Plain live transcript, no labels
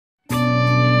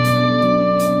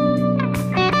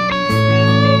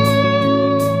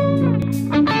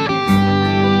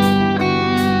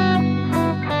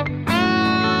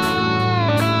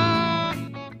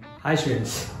Hi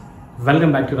students,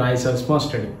 welcome back to Rajeshsir Small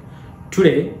Study.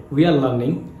 Today we are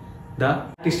learning the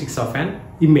characteristics of an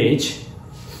image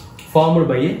formed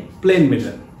by a plane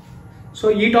mirror.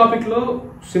 So this topic lo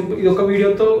simple idoka video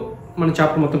tho mana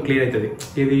chapter mottham clear aitadi.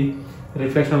 Idi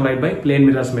reflection of light by plane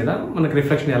mirrors meeda manaku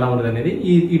reflection ela undadu anedi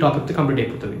ee topic tho complete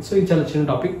ayipotadi. So ఇది చాలా చిన్న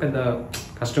topic, పెద్ద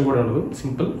కష్టం కూడా ఉండదు,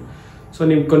 simple. So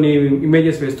నేను కొన్ని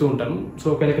images వేస్తూ ఉంటాను. సో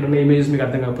ఒకవేళ ఇక్కడ ఉన్న ఇమేజెస్ మీకు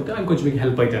అర్థం కాకపోతే అవి కొంచెం మీకు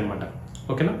హెల్ప్ అవుతాయి అనమాట.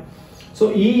 ఓకేనా? సో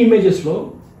ఈ ఇమేజెస్లో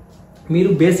మీరు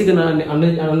బేసిక్గా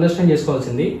అండర్స్టాండ్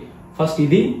చేసుకోవాల్సింది ఫస్ట్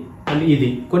ఇది అండ్ ఇది.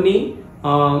 కొన్ని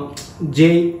జే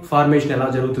ఫార్మేషన్ ఎలా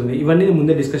జరుగుతుంది ఇవన్నీ నేను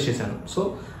ముందే డిస్కస్ చేశాను. సో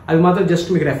అవి మాత్రం జస్ట్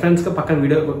మీకు రెఫరెన్స్గా పక్కన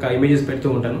వీడియో ఒక ఇమేజెస్ పెడుతూ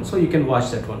ఉంటాను. So you can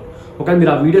watch that one. ఒకవేళ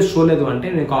మీరు ఆ వీడియోస్ చూడలేదు అంటే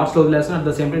నేను కార్డ్స్లో వదిలేస్తాను, అట్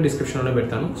ద సేమ్ టైం డిస్క్రిప్షన్లో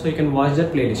పెడతాను. So you can watch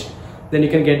that playlist. Then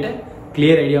you can get a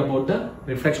clear idea about the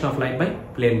reflection of light by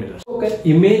plane mirror. ఒక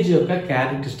ఇమేజ్ యొక్క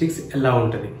క్యారెక్టరిస్టిక్స్ ఎలా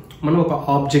ఉంటుంది? మనం ఒక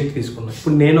ఆబ్జెక్ట్ తీసుకున్నాం.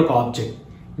 ఇప్పుడు నేను ఒక ఆబ్జెక్ట్,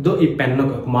 ఇదో ఈ పెన్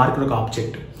ఒక మార్కర్ ఒక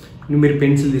ఆబ్జెక్ట్. మీరు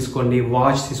పెన్సిల్ తీసుకోండి,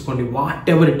 వాచ్ తీసుకోండి, వాట్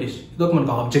ఎవర్ ఇట్ ఈస్, ఇది ఒక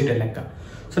మనకు ఆబ్జెక్ట్ లెక్క.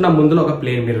 సో నా ముందులో ఒక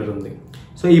ప్లేన్ మిర్రర్ ఉంది.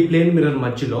 సో ఈ ప్లేన్ మిర్రర్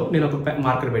మధ్యలో నేను ఒక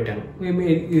మార్కర్ పెట్టాను.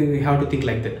 You have to think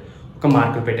like that. ఒక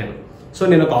మార్కర్ పెట్టాను.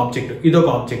 సో నేను ఒక ఆబ్జెక్ట్, ఇదొక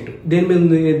ఆబ్జెక్ట్.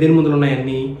 దేని ముందులో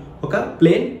ఉన్నాయన్నీ ఒక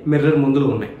ప్లేన్ మిర్రర్ ముందులో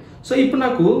ఉన్నాయి. సో ఇప్పుడు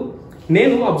నాకు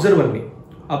నేను అబ్జర్వర్ని,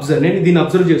 నేను దీన్ని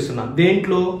అబ్జర్వ్ చేస్తున్నా.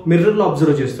 దేంట్లో? మిర్రర్లో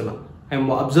అబ్జర్వ్ చేస్తున్నా.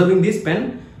 I'm observing this pen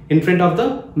in front of the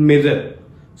mirror.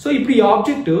 So ఇప్పుడు ఈ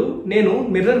ఆబ్జెక్ట్ నేను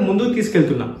మిర్రర్ ముందుకు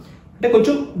తీసుకెళ్తున్నా, అంటే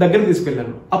కొంచెం దగ్గర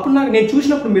తీసుకెళ్ళాను. అప్పుడు నేను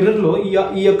చూసినప్పుడు మిర్రర్లో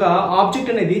ఈ యొక్క ఆబ్జెక్ట్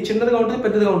అనేది చిన్నదిగా ఉంటుందా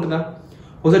పెద్దదిగా ఉంటుందా?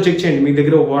 ఒకసారి చెక్ చేయండి. మీ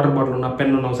దగ్గర వాటర్ బాటిల్ ఉన్న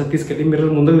పెన్ ఉన్న ఒకసారి తీసుకెళ్ళి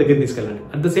మిర్రర్ ముందుకు దగ్గర తీసుకెళ్ళండి.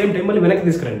 అట్ ద సేమ్ టైం మళ్ళీ వెనక్కి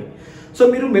తీసుకెళ్ళండి. సో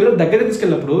మీరు మిర్రర్ దగ్గర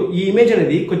తీసుకెళ్ళినప్పుడు ఈ ఇమేజ్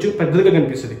అనేది కొంచెం పెద్దదిగా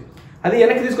కనిపిస్తుంది. అది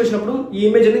వెనక్కి తీసుకొచ్చినప్పుడు ఈ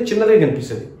ఇమేజ్ అనేది చిన్నదిగా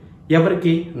కనిపిస్తుంది.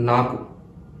 ఎవరికి? నాకు.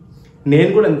 నేను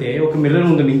కూడా అంతే. ఒక మిర్రర్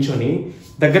ముందు నించొని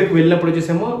దగ్గరికి వెళ్ళినప్పుడు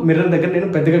వచ్చేసేమో మిర్రర్ దగ్గర నేను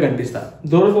పెద్దగా కనిపిస్తా.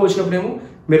 దూరంగా వచ్చినప్పుడేమో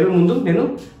మిర్రర్ ముందు నేను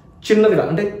చిన్నదిగా,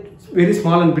 అంటే వెరీ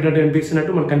స్మాల్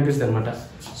అనిపిస్తున్నట్టు మనకు కనిపిస్తుంది అనమాట.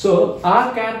 సో ఆ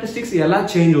క్యారెక్టరిస్టిక్స్ ఎలా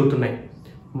చేంజ్ అవుతున్నాయి?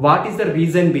 What is the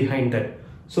reason behind that?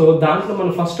 So దాంట్లో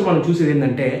మనం చూసేది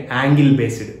ఏంటంటే యాంగిల్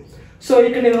బేస్డ్. సో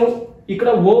నేను ఇక్కడ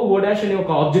ఓ డాష్ అనే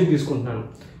ఒక ఆబ్జెక్ట్ తీసుకుంటున్నాను.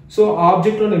 సో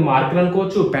ఆబ్జెక్ట్లో నేను మార్కర్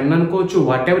అనుకోవచ్చు, పెన్ అనుకోవచ్చు,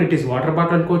 what ever it is, water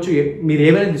bottle అనుకోవచ్చు, మీరు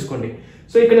ఏమైనా తీసుకోండి.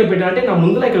 సో ఇక్కడ నేను పెట్టాను, అంటే నా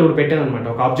ముందులో ఇక్కడ ఒకటి పెట్టాను అనమాట,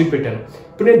 ఒక ఆబ్జెక్ట్ పెట్టాను.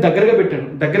 ఇప్పుడు నేను దగ్గరగా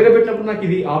పెట్టినప్పుడు నాకు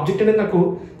ఇది ఆబ్జెక్ట్ అనేది నాకు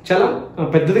చాలా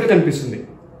పెద్దదిగా కనిపిస్తుంది.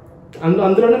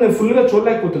 అందులోనే నేను ఫుల్గా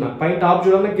చూడలేకపోతున్నా. పై టాప్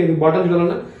చూడాలన్నా బాటమ్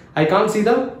చూడాలన్నా I can't see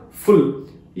the full.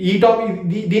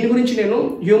 దీని గురించి నేను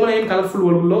హ్యూమన్ ఐఎమ్ కలర్ఫుల్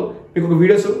వరల్డ్లో మీకు ఒక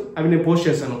వీడియోస్ అవి నేను పోస్ట్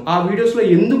చేస్తాను. ఆ వీడియోస్లో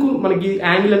ఎందుకు మనకి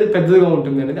యాంగిల్ అనేది పెద్దదిగా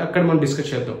ఉంటుంది అనేది అక్కడ మనం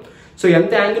డిస్కస్ చేద్దాం. సో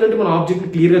ఎంత యాంగిల్ అంటే మనం ఆబ్జెక్ట్ని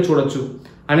క్లియర్గా చూడొచ్చు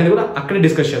అనేది కూడా అక్కడే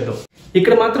డిస్కస్ చేద్దాం.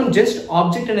 ఇక్కడ మాత్రం జస్ట్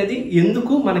ఆబ్జెక్ట్ అనేది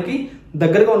ఎందుకు మనకి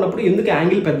దగ్గరగా ఉన్నప్పుడు ఎందుకు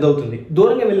యాంగిల్ పెద్ద అవుతుంది,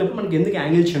 దూరంగా వెళ్ళినప్పుడు మనకి ఎందుకు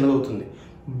యాంగిల్ చిన్నదవుతుంది?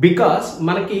 బికాస్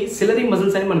మనకి సిలరీ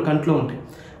మజిల్స్ అని మన కంట్లో ఉంటాయి.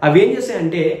 అవి ఏం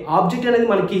చేస్తాయంటే ఆబ్జెక్ట్ అనేది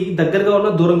మనకి దగ్గరగా ఉన్న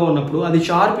దూరంగా ఉన్నప్పుడు అది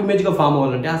షార్ప్ ఇమేజ్గా ఫామ్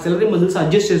అవ్వాలంటే ఆ సిలరీ మజిల్స్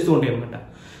అడ్జస్ట్ చేస్తూ ఉంటాయి అనమాట.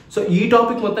 సో ఈ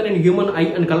టాపిక్ మొత్తం నేను హ్యూమన్ ఐ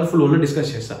అండ్ కలర్ఫుల్ వరల్డ్లో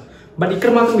డిస్కస్ చేస్తాను. బట్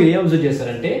ఇక్కడ మాత్రం మీరు ఏం అబ్జర్వ్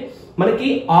చేస్తారంటే మనకి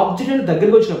ఆబ్జెక్ట్ అనేది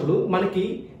దగ్గరకు వచ్చినప్పుడు మనకి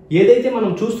ఏదైతే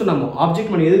మనం చూస్తున్నామో ఆబ్జెక్ట్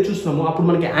మనం ఏదైతే చూస్తున్నామో అప్పుడు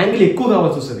మనకి యాంగిల్ ఎక్కువ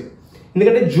కావాల్సి వస్తుంది,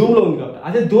 ఎందుకంటే జూమ్లో ఉంది కాబట్టి.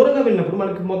 అదే దూరంగా వెళ్ళినప్పుడు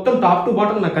మనకి మొత్తం టాప్ టు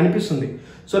బాటమ్ నాకు కనిపిస్తుంది.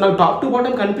 సో నాకు టాప్ టు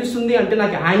బాటమ్ కనిపిస్తుంది అంటే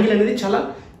నాకు యాంగిల్ అనేది చాలా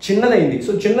చిన్నదైంది.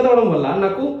 సో చిన్నదవడం వల్ల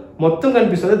నాకు మొత్తం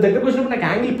కనిపిస్తుంది. దగ్గరకు వచ్చినప్పుడు నాకు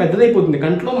యాంగిల్ పెద్దదైపోతుంది,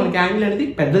 కంట్లో మనకి యాంగిల్ అనేది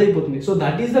పెద్దదైపోతుంది. So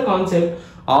that is the concept.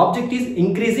 Object is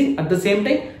increasing at the same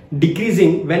time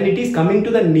decreasing when it is coming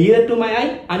to the near to my I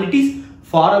and it is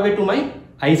far away to my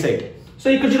eye sight. So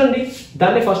ఇక్కడ చూడండి,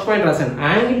 దాన్ని first point రాశాను.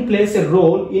 Angle place a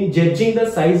role in judging the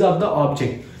size of the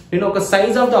object. నేను ఒక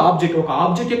size of the object, ఒక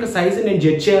object యొక్క size నేను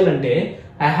judge చేయాలంటే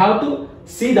I have to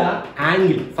see the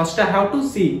angle. First I have to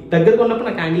see. దగ్గరగా ఉన్నప్పుడు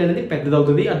నాకు యాంగిల్ అనేది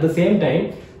పెద్దదవుతుంది, అట్ ద సేమ్ టైం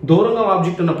దూరంగా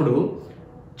ఆబ్జెక్ట్ ఉన్నప్పుడు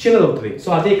చిన్నదవుతుంది. సో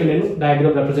అదే ఇక్కడ నేను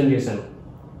డయాగ్రామ్ రిప్రజెంట్ చేశాను.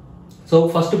 సో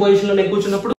ఫస్ట్ పొజిషన్లో నేను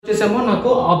కూర్చున్నప్పుడు వచ్చేసేమో నాకు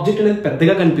ఆబ్జెక్ట్ అనేది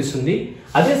పెద్దగా కనిపిస్తుంది.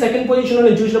 అదే సెకండ్ పొజిషన్లో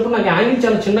నేను చూసినప్పుడు నాకు యాంగిల్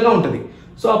చాలా చిన్నగా ఉంటుంది.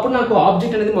 సో అప్పుడు నాకు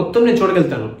ఆబ్జెక్ట్ అనేది మొత్తం నేను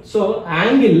చూడగలుగుతాను. So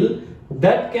angle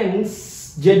that can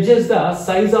judges the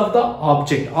size of the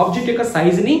object యొక్క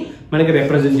సైజ్ ని మనకి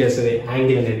రిప్రజెంట్ చేస్తుంది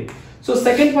యాంగిల్ అనేది. సో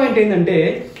సెకండ్ పాయింట్ ఏంటంటే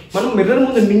మనం మిర్రర్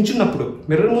ముందు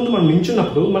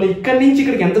నించున్నప్పుడు మనం ఇక్కడి నుంచి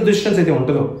ఇక్కడికి ఎంత డిస్టెన్స్ అయితే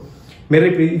ఉంటుందో, మిర్రర్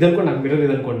ఇప్పుడు ఇదనుకోండి, నాకు మిర్రర్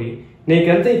ఇదనుకోండి, నేను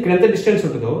ఇక్కడ ఎంత డిస్టెన్స్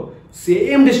ఉంటుందో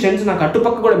సేమ్ డిస్టెన్స్ నాకు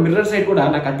అటుపక్క కూడా మిర్రర్ సైడ్ కూడా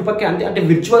నాకు అటుపక్క అంటే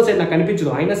విర్చువల్ సైడ్ నాకు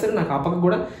కనిపించదు, అయినా సరే నాకు ఆ పక్క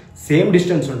కూడా సేమ్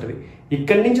డిస్టెన్స్ ఉంటుంది.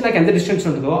 ఇక్కడి నుంచి నాకు ఎంత డిస్టెన్స్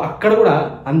ఉంటుందో అక్కడ కూడా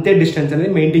అంతే డిస్టెన్స్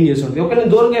అనేది మెయింటైన్ చేసి ఉంటుంది. ఒకవేళ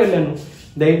నేను దూరంగా వెళ్ళాను,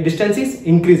 the distance is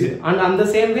increased and on the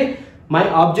same way my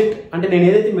object, అంటే నేను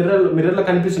ఏదైతే మిర్రర్లో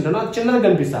కనిపిస్తుంటానో అది చిన్నగా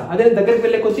కనిపిస్తా, అదే దగ్గరికి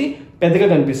వెళ్ళే కొద్దీ పెద్దగా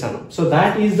కనిపిస్తాను. So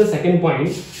that is the second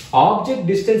point. Object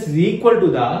distance is equal to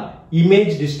the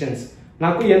image distance.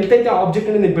 నాకు ఎంతైతే ఆబ్జెక్ట్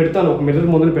అనేది నేను పెడతాను, ఒక మిర్రర్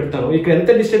ముందు పెడతాను, ఇక్కడ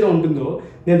ఎంత డిస్టెన్స్ ఉంటుందో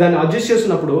నేను దాన్ని అడ్జస్ట్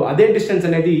చేస్తున్నప్పుడు అదే డిస్టెన్స్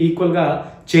అనేది ఈక్వల్ గా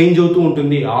చేంజ్ అవుతూ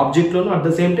ఉంటుంది object loan, at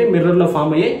the same time mirror లో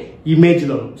ఫామ్ అయ్యే ఇమేజ్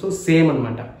లోను. సో సేమ్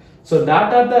అనమాట. So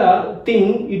that are the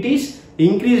thing, it is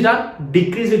increased are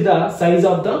decreased the size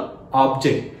of the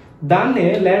object. దాన్నే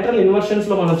లేటరల్ ఇన్వర్షన్స్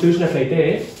లో మనం చూసినట్లయితే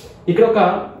ఇక్కడ ఒక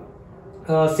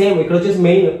సేమ్ ఇక్కడ వచ్చేసి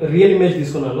మెయిన్ రియల్ ఇమేజ్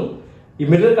తీసుకున్నాను, ఈ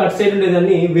మిర్రర్ కి అటు సైడ్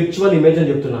ఉండేదాన్ని విర్చువల్ ఇమేజ్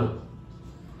అని చెప్తున్నాను.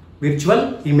 విర్చువల్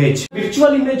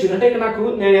ఇమేజ్ అంటే ఇక్కడ నాకు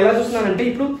నేను ఎలా చూస్తున్నానంటే,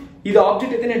 ఇప్పుడు ఇది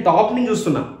ఆబ్జెక్ట్ అయితే నేను టాప్ నుంచి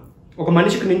చూస్తున్నా, ఒక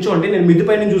మనిషికి నుంచో అంటే నేను మిద్ది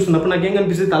పై నుంచి చూస్తున్నప్పుడు నాకేం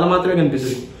కనిపిస్తుంది, తల మాత్రమే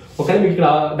కనిపిస్తుంది. ఒకవేళ మీకు ఇక్కడ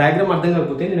డయాగ్రామ్ అర్థం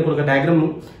కాకపోతే నేను ఒక డయాగ్రామ్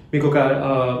మీకు ఒక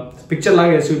పిక్చర్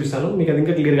లాగా వేసి చూపిస్తాను, మీకు అది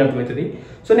ఇంకా క్లియర్గా అర్థమవుతుంది.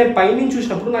 సో నేను పై నుంచి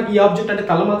చూసినప్పుడు నాకు ఈ ఆబ్జెక్ట్ అంటే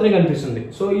తల మాత్రమే కనిపిస్తుంది.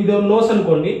 సో ఇది నోస్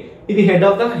అనుకోండి, ఇది హెడ్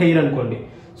ఆఫ్ ద హెయిర్ అనుకోండి.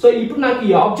 సో ఇప్పుడు నాకు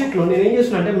ఈ ఆబ్జెక్ట్ లో నేను ఏం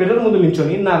చేస్తున్నా అంటే మిర్రర్ ముందు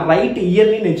నించొని నా రైట్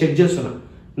ఇయర్ ని నేను చెక్ చేస్తున్నా,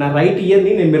 నా రైట్ ఇయర్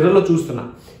ని నేను మిర్రర్ లో చూస్తున్నా.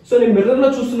 సో నేను మిర్రర్ లో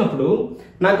చూస్తున్నప్పుడు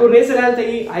నాకు రేస్ ఎలా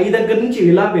వెళ్తాయి, ఐ దగ్గర నుంచి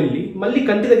ఇలా వెళ్ళి మళ్ళీ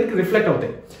కంటి దగ్గరికి రిఫ్లెక్ట్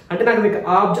అవుతాయి. అంటే నాకు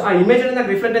ఆ ఇమేజ్ అనేది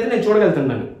నాకు రిఫ్లెక్ట్ అయితే నేను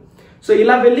చూడగలుగుతున్నాను. సో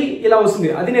ఇలా వెళ్ళి ఇలా వస్తుంది,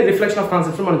 అది నేను రిఫ్లెక్షన్ ఆఫ్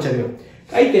కాన్సెప్ట్ మనం చదివాం.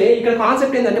 అయితే ఇక్కడ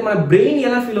కాన్సెప్ట్ ఏంటంటే మన బ్రెయిన్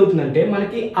ఎలా ఫీల్ అవుతుందంటే,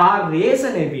 మనకి ఆ రేస్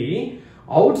అనేవి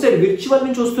అవుట్ సైడ్ విర్చువల్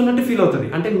నుంచి వస్తున్నట్టు ఫీల్ అవుతుంది,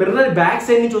 అంటే మిర్రర్ బ్యాక్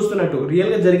సైడ్ నుంచి వస్తున్నట్టు.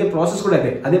 రియల్ గా జరిగే ప్రాసెస్ కూడా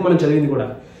అదే మనం చదివింది కూడా.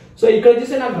 సో ఇక్కడ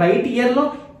చూస్తే నాకు రైట్ ఇయర్ లో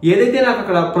ఏదైతే నాకు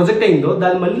అక్కడ ప్రొజెక్ట్ అయిందో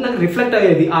దాని మళ్ళీ నాకు రిఫ్లెక్ట్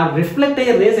అయ్యేది, ఆ రిఫ్లెక్ట్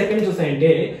అయ్యే రేస్ ఎక్కడి నుంచి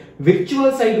వస్తాయంటే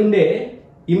విర్చువల్ సైడ్ ఉండే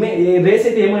రేస్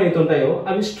అయితే ఏమైతే ఉంటాయో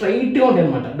అవి స్ట్రైట్ గా ఉంటాయి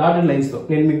అనమాట, డాటెడ్ లైన్స్ తో.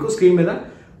 నేను మీకు స్క్రీన్ మీద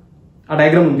ఆ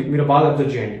డయాగ్రామ్ ఉంది, మీరు బాగా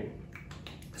అబ్జర్వ్ చేయండి.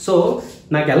 సో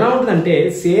నాకు ఎలా ఉంటుందంటే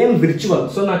సేమ్ విర్చువల్.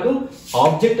 సో నాకు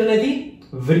ఆబ్జెక్ట్ అనేది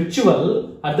virtual,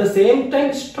 at the same time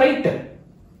straight.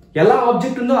 ఎలా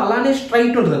ఆబ్జెక్ట్ ఉందో అలానే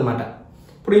స్ట్రైట్ ఉంటుంది అనమాట.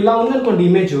 ఇప్పుడు ఇలా ఉంది అనుకోండి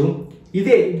ఇమేజ్,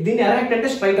 ఇదే దీన్ని ఎరాక్ట్ అంటే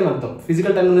స్ట్రైట్ అని అర్థం.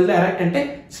 ఫిజికల్ టెర్మినాలజీలో ఎరాక్ట్ అంటే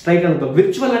స్ట్రైట్ అని అర్థం.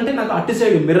 విర్చువల్ అంటే నాకు అటు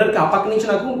సైడ్ మిర్రర్ కి ఆ పక్క నుంచి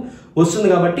నాకు వస్తుంది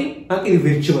కాబట్టి నాకు ఇది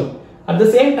virtual. At the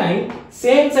same time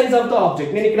same size of the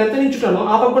object, నేను ఇక్కడ ఎంత నించుంటానో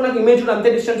ఆ పక్క నాకు ఇమేజ్ కూడా అంతే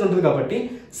డిస్టెన్స్ ఉంటుంది కాబట్టి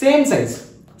సేమ్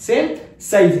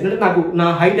సైజ్ అంటే నాకు నా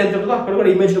హైట్ ఎంత ఉంటుందో అక్కడ కూడా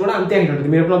ఇమేజ్ కూడా అంతే హైట్ ఉంటుంది.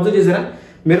 మీరు ఎప్పుడు అబ్జర్వ్ చేశారా,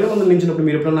 మిర్రర్ ముందు నించినప్పుడు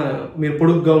మీరు ఎప్పుడన్నా మీరు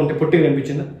పొడుగ్గా ఉంటే పొట్టిగా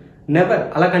కనిపించిందా? నెవర్.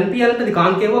 అలా కనిపించాలంటే అది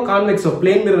కాన్కేవో కాన్వెక్సో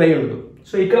ప్లేన్ మిర్రర్ అయ్యి ఉండదు.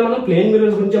 సో ఇక్కడ మనం ప్లేన్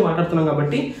మిర్రర్స్ గురించి మాట్లాడుతున్నాం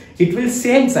కాబట్టి it will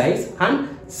same size and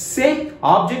same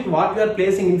object what you're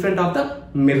placing in front of the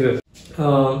mirror.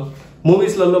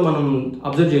 మూవీస్లలో మనం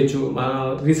అబ్జర్వ్ చేయొచ్చు.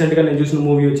 రీసెంట్ గా నేను చూసిన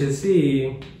మూవీ వచ్చేసి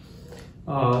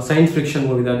సైన్స్ ఫిక్షన్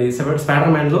మూవీ, అది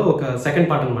స్పైడర్ మ్యాన్ లో ఒక సెకండ్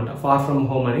పార్ట్ అనమాట, ఫార్ ఫ్రమ్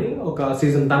హోమ్ అని ఒక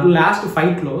సీజన్. దాంట్లో లాస్ట్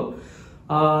ఫైట్ లో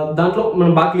దాంట్లో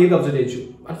మనం బాగా క్లియర్గా అబ్జర్వ్ చేయొచ్చు.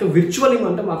 అంటే విర్చువల్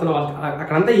అంటే మాత్రం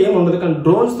అక్కడంతా ఏం ఉండదు, కానీ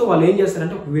డ్రోన్స్ తో వాళ్ళు ఏం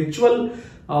చేస్తారంటే ఒక విర్చువల్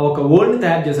ఒక వరల్డ్ ని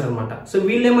తయారు చేశారనమాట. సో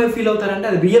వీళ్ళు ఏమైనా ఫీల్ అవుతారంటే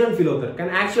అది రియల్ అని ఫీల్ అవుతారు,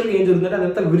 కానీ యాక్చువల్గా ఏం జరుగుతుందంటే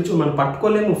అదంతా విర్చువల్, మనం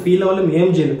పట్టుకోలేము, ఫీల్ అవ్వలేము, ఏం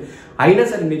చేయలేము. అయినా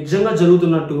సరే నిజంగా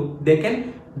జరుగుతున్నట్టు they can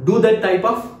do that type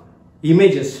of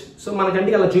images. So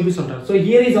మనకంటే అలా చూపిస్తుంటారు. So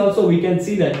here is also we can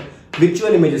see that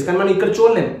virtual images, కానీ మనం ఇక్కడ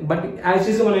చూడలేం. బట్ యాజ్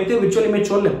ఈస్ మనం అయితే విర్చువల్ ఇమేజ్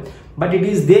చూడలేం, but it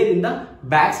is there in the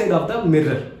back side of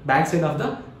the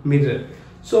mirror.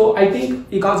 So I think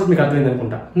ఈ కాన్సెప్ట్ మీకు అర్థమైంది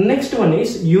అనుకుంటా. Next one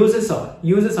is uses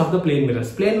of the plane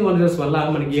mirrors. Plane mirrors వల్ల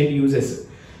మనకి ఏంటి యూజెస్?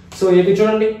 సో ఇది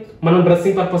చూడండి, మనం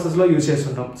డ్రెస్సింగ్ పర్పసెస్ లో యూజ్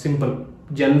చేస్తుంటాం. సింపుల్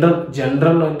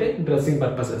జనరల్ అంటే dressing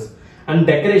purposes. And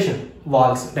decoration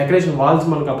walls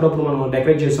మనకు అప్పుడప్పుడు మనం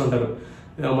డెకరేట్ చేస్తూ ఉంటారు.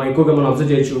 ఎక్కువగా మనం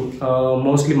అబ్జర్వ్ చేయొచ్చు.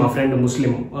 మోస్ట్లీ మా ఫ్రెండ్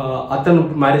ముస్లిం, అతను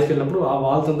మ్యారేజ్కి వెళ్ళినప్పుడు ఆ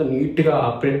వాల్స్ అంతా నీట్గా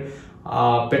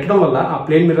పెట్టడం వల్ల, ఆ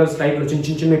ప్లేన్ మిర్రర్స్ లైట్ లో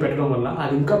చిన్న పెట్టడం వల్ల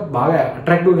అది ఇంకా బాగా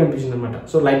అట్రాక్టివ్ గా అనిపించింది అనమాట.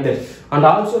 So like that. And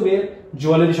also wear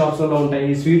jewellery shops లో ఉంటాయి,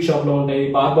 స్వీట్ షాప్ లో ఉంటాయి,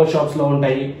 బార్బర్ షాప్స్ లో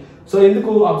ఉంటాయి. సో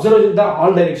ఎందుకు అబ్జర్వ్ ద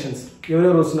ఆల్ డైరెక్షన్స్,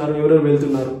 ఎవరెవరు వస్తున్నారు, ఎవరెవరు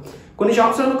వెళ్తున్నారు. కొన్ని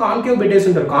షాప్స్ లో కాన్కేవ్ పెట్టేసి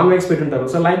ఉంటారు, కాన్వెక్స్ పెట్టుంటారు.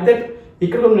 సో లైక్ దట్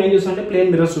ఇక్కడ మనం ఏం చేస్తామంటే ప్లేన్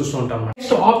మిర్రర్స్ చూస్తూ ఉంటాం.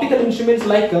 Next optical instruments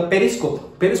like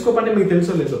periscope అంటే మీకు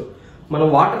తెలుసో లేదో, మనం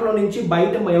వాటర్ లో నుంచి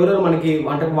బయట ఎవరెవరు మనకి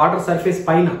అంటే వాటర్ సర్ఫేస్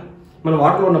పైన, మనం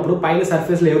వాటర్ లో ఉన్నప్పుడు పైన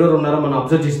సర్ఫేస్ లో ఎవరెవరు ఉన్నారో మనం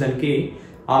అబ్జర్వ్ చేసేదానికి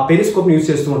ఆ పెరిస్కోప్ యూజ్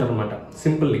చేస్తూ ఉంటారు అనమాట.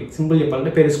 సింపుల్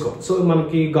చెప్పాలంటే పెరిస్కోప్. సో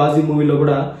మనకి గాజీ మూవీలో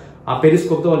కూడా ఆ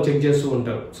పెరిస్కోప్ తో వాళ్ళు చెక్ చేస్తూ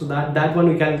ఉంటారు. So that one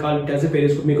we can call it as a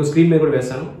periscope. మీకు స్క్రీన్ మీద కూడా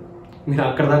వేస్తాను, మీరు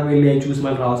అక్కడ దాకా వెళ్ళి చూసి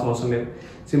మళ్ళీ రావాల్సిన అవసరం లేదు,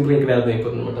 సింపుల్ ఇక్కడ అర్థం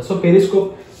అయిపోతుంది అనమాట. సో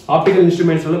పెరిస్కోప్ ఆప్టికల్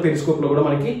ఇన్స్ట్రుమెంట్స్ లో పెరిస్కోప్ లో కూడా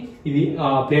మనకి ఇది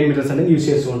ప్లేన్ మిర్రర్స్ అనేది యూజ్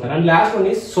చేస్తూ ఉంటారు. And last one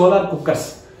is solar cookers.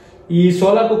 ఈ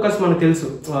సోలార్ కుక్కర్స్ మనకు తెలుసు,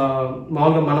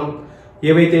 మామూలుగా మనం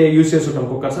ఏవైతే యూజ్ చేస్తుంటాం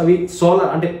కుక్కర్స్, అవి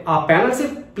సోలార్ అంటే ఆ ప్యానల్స్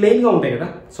ప్లెయిన్ గా ఉంటాయి కదా,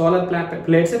 సోలార్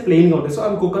ప్లేట్స్ ప్లెయిన్ గా ఉంటాయి. సో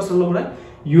అవి కుక్కర్స్ లో కూడా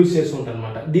యూజ్ చేస్తూ ఉంటారు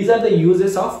అనమాట. These are the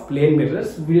uses of plane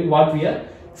mirrors what we are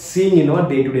seeing in our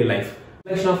day to day life.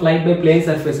 Reflection of light by plane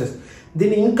surfaces.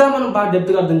 దీన్ని ఇంకా మనం బాగా డెప్త్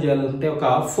గా అర్థం చేయాలంటే ఒక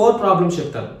 4 ప్రాబ్లమ్స్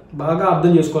చెప్తాను, బాగా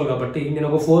అర్థం చేసుకోవాలి కాబట్టి నేను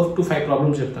ఒక 4 to 5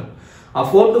 ప్రాబ్లమ్స్ చెప్తాను. ఆ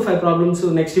 4 to 5 ప్రాబ్లమ్స్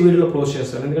నెక్స్ట్ వీడియోలో పోస్ట్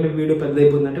చేస్తాను. ఎందుకంటే వీడియో పెద్ద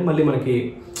అయిపోయిందంటే మళ్ళీ మనకి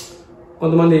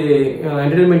కొంతమంది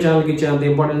ఎంటర్టైన్మెంట్ ఛానల్కి ఇచ్చే అంత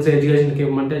ఇంపార్టెన్స్ ఎడ్యుకేషన్కి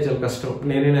ఇవ్వమంటే చాలా కష్టం.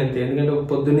 నేనే అంతే. ఎందుకంటే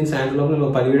పొద్దున్న సాయంత్రం నేను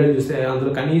 10 వీడియోలు చూస్తే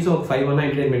అందులో కనీసం ఒక 5 అన్న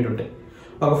ఎంటర్టైన్మెంట్ ఉంటాయి,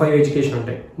 ఒక 5 ఎడ్యుకేషన్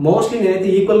ఉంటాయి. మోస్ట్లీ నేనైతే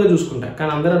ఈక్వల్గా చూసుకుంటాను.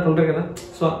 కానీ అందరూ అట్లా ఉంటారు కదా.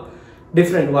 సో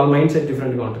డిఫరెంట్, వాళ్ళ మైండ్ సెట్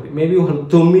డిఫరెంట్గా ఉంటుంది. మేబీ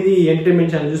 9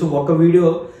 ఎంటర్టైన్మెంట్ ఛానల్ చూసి ఒక వీడియో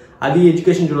అది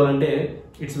ఎడ్యుకేషన్ చూడాలంటే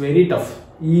ఇట్స్ వెరీ టఫ్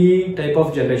ఈ టైప్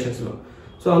ఆఫ్ జనరేషన్స్లో.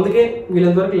 సో అందుకే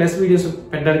వీళ్ళంతవరకు లెస్ వీడియోస్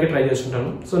పెట్టడానికి ట్రై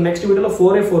చేస్తుంటాను. సో నెక్స్ట్ వీడియోలో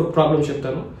 4 ప్రాబ్లమ్స్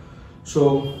చెప్తాను. So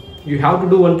you have to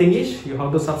do one thing is you have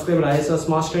to subscribe Rajeshsir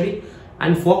Smart Study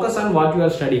and focus on what you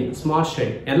are studying. Smart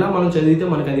Study ఎలా మనం చదివితే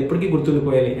మనకి అది ఎప్పటికీ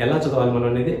గుర్తుండిపోయాలి, ఎలా చదవాలి మనం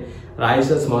అనేది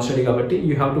Rajeshsir Smart Study కాబట్టి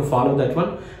you have to follow that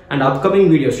one. And upcoming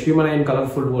videos human and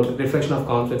colorful world, reflection of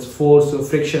concepts, force,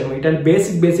 friction, ఇట్లాంటి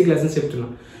బేసిక్ లెసన్స్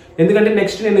చెప్తున్నాను. ఎందుకంటే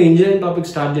నెక్స్ట్ నేను ఇంజనీరింగ్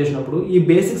టాపిక్ స్టార్ట్ చేసినప్పుడు ఈ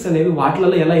బేసిక్స్ అనేవి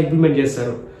వాటిలలో ఎలా ఇంప్లిమెంట్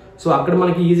చేస్తారు, సో అక్కడ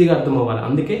మనకి ఈజీగా అర్థం అవ్వాలి.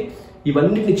 అందుకే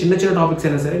ఇవన్నీ చిన్న టాపిక్స్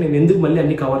అయినా సరే నేను ఎందుకు మళ్ళీ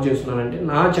అన్ని కవర్ చేస్తున్నానంటే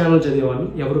నా ఛానల్ చదివేవాళ్ళు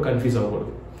ఎవరు కన్ఫ్యూజ్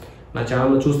అవ్వకూడదు. నా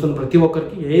ఛానల్లో చూస్తున్న ప్రతి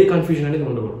ఒక్కరికి ఏ కన్ఫ్యూజన్ అనేది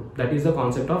ఉండకూడదు. That is the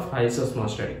concept of Rajeshsir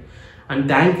Smart Study. And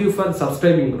thank you for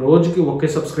subscribing. రోజుకి 1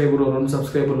 సబ్స్క్రైబర్, 2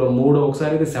 సబ్స్క్రైబర్లు, 3,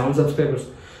 ఒకసారి అయితే 7 సబ్స్క్రైబర్స్.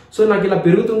 సో నాకు ఇలా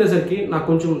పెరుగుతుండేసరికి నాకు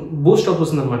కొంచెం బూస్ట్ అప్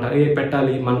వస్తుంది అనమాట.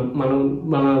 పెట్టాలి,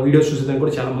 మన వీడియోస్ చూసేదానికి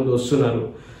కూడా చాలా మంది వస్తున్నారు.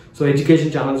 సో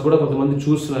ఎడ్యుకేషన్ ఛానల్స్ కూడా కొంతమంది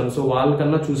చూస్తున్నారు. సో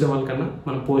వాళ్ళకన్నా చూసే వాళ్ళకన్నా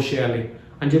మనం పోస్ట్ చేయాలి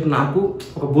అని చెప్పి నాకు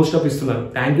ఒక బూస్టప్ ఇస్తున్నారు.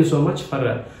 Thank you so much for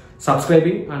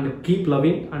subscribing and keep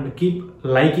loving and keep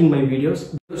liking my videos.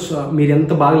 మీరు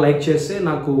ఎంత బాగా లైక్ చేస్తే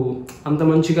నాకు అంత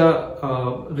మంచిగా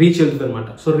రీచ్ వెళ్తుంది అనమాట.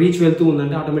 సో రీచ్ వెళ్తూ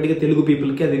ఉందంటే ఆటోమేటిక్గా తెలుగు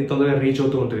పీపుల్కి అది తొందరగా రీచ్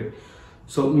అవుతూ ఉంటుంది.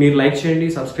 సో మీరు లైక్ చేయండి,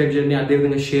 సబ్స్క్రైబ్ చేయండి,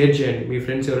 అదేవిధంగా షేర్ చేయండి మీ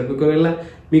ఫ్రెండ్స్ ఎవరైనా. ఒకవేళ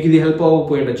మీకు ఇది హెల్ప్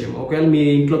అవ్వకపోయి ఉండొచ్చేమో, ఒకవేళ మీ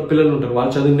ఇంట్లో పిల్లలు ఉంటారు,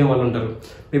 వాళ్ళు చదువుకునే వాళ్ళు ఉంటారు,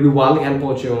 మేబీ వాళ్ళకి help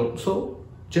అవ్వచ్చేమో. So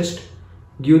just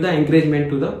give the encouragement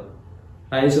to the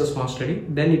Rajeshsir Smart Study,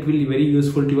 then it will be very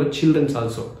useful to your children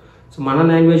also. So మన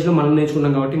లాంగ్వేజ్లో మనం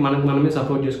నేర్చుకున్నాం కాబట్టి మనమే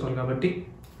సపోర్ట్ చేసుకోవాలి కాబట్టి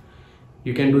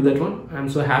you can do that one. I am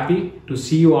so happy to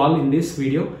see you all in this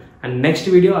video, and next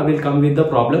video I will come with the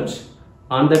problems.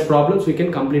 On that problems we can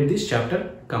complete this chapter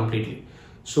completely.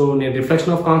 So నేను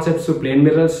reflection of concepts, plane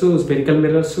mirrors, spherical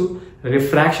mirrors,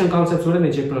 refraction concepts కూడా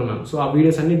నేను చెప్పినాను. So ఆ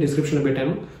videos అన్ని డిస్క్రిప్షన్లో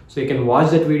పెట్టాను. So you can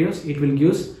watch that videos. It will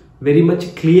gives very much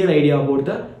clear idea about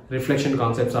the reflection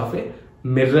concepts of A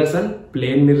mirrors and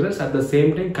plane mirrors, at the same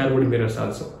time curved mirrors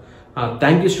also.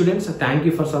 Thank you students, thank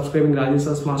you for subscribing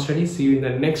Rajeshsir Smart Study. See you in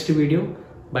the next video.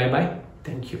 Bye bye,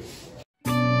 thank you.